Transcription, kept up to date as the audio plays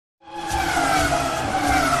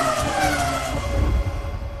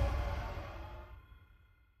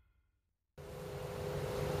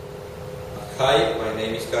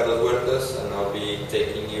is Carlos Huertas, and I'll be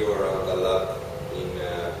taking you around a lap in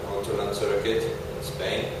Motorland circuit in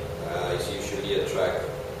Spain. It's usually a track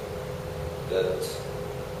that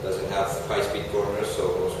doesn't have high-speed corners, so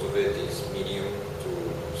most of it is medium to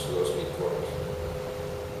slow-speed corners.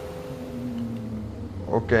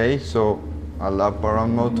 Okay, so a lap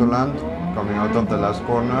around Motorland, coming out of the last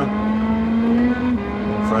corner.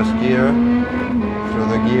 First gear, through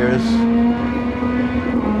the gears,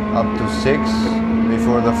 up to 6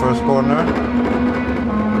 before the first corner.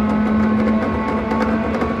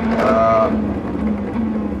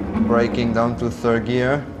 Braking down to third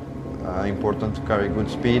gear. Important to carry good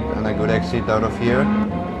speed and a good exit out of here,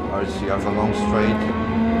 or else you have a long straight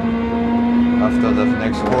after the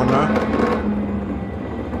next corner.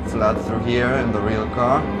 Flat through here in the real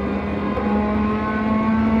car.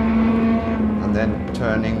 And then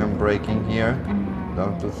turning and braking here,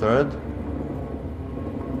 down to third.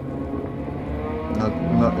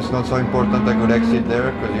 It's not so important a good exit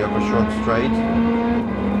there, because you have a short straight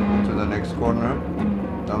to the next corner,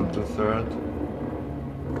 down to third.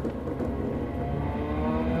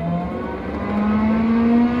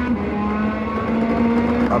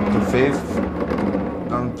 Up to fifth,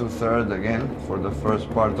 down to third again for the first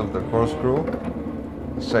part of the corkscrew,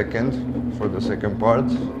 second for the second part.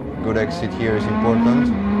 Good exit here is important.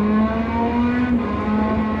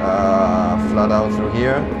 Flat out through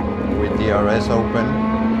here with DRS open.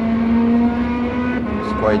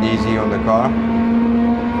 It's quite easy on the car.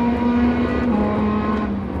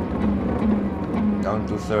 Down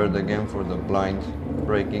to third again for the blind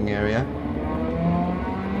braking area.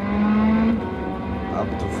 Up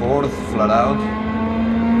to fourth, flat out.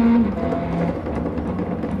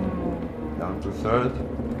 Down to third.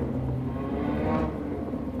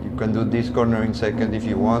 You can do this corner in second if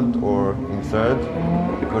you want, or in third.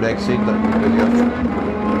 Good exit because you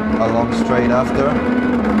have a long straight after,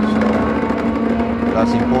 so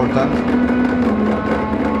that's important.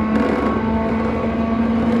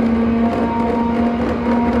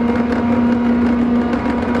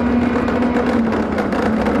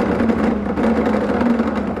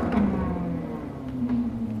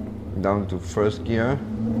 Down to first gear.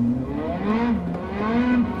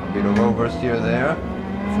 A bit of oversteer there.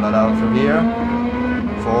 Flat out through here.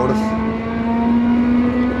 Fourth.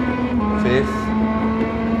 Fifth.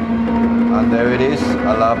 And there it is,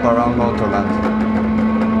 a lap around Motorland.